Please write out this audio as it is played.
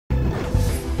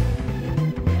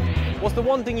What's the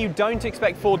one thing you don't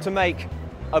expect Ford to make?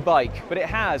 A bike, but it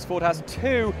has. Ford has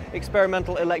two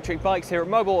experimental electric bikes here at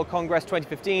Mobile World Congress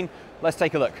 2015. Let's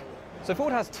take a look. So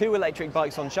Ford has two electric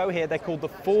bikes on show here. They're called the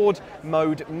Ford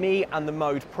Mode Me and the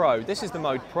Mode Pro. This is the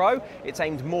Mode Pro. It's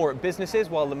aimed more at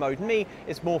businesses, while the Mode Me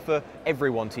is more for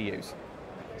everyone to use.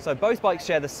 So both bikes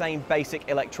share the same basic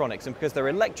electronics, and because they're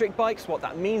electric bikes, what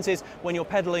that means is when you're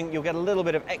pedaling, you'll get a little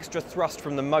bit of extra thrust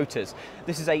from the motors.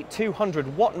 This is a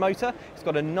 200-watt motor. It's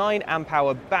got a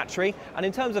 9-amp-hour battery, and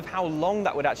in terms of how long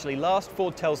that would actually last,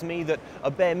 Ford tells me that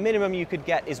a bare minimum you could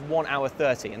get is 1 hour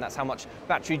 30, and that's how much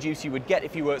battery juice you would get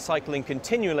if you were cycling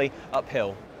continually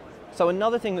uphill. So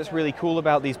another thing that's really cool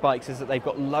about these bikes is that they've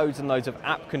got loads and loads of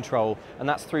app control, and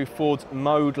that's through Ford's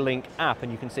Mode Link app,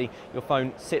 and you can see your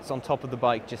phone sits on top of the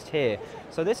bike just here.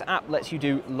 So this app lets you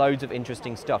do loads of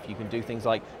interesting stuff. You can do things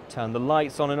like turn the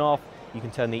lights on and off, you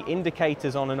can turn the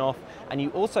indicators on and off, and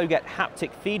you also get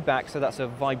haptic feedback, so that's a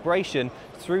vibration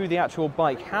through the actual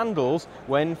bike handles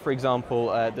when, for example,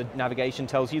 the navigation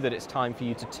tells you that it's time for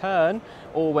you to turn,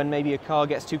 or when maybe a car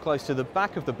gets too close to the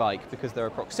back of the bike because there are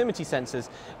proximity sensors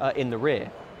in the rear.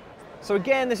 So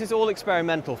again, this is all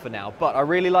experimental for now, but I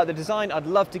really like the design. I'd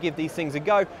love to give these things a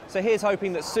go. So here's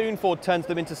hoping that soon Ford turns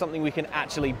them into something we can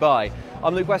actually buy.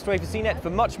 I'm Luke Westaway for CNET. For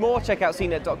much more, check out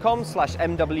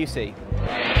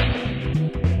cnet.com/MWC.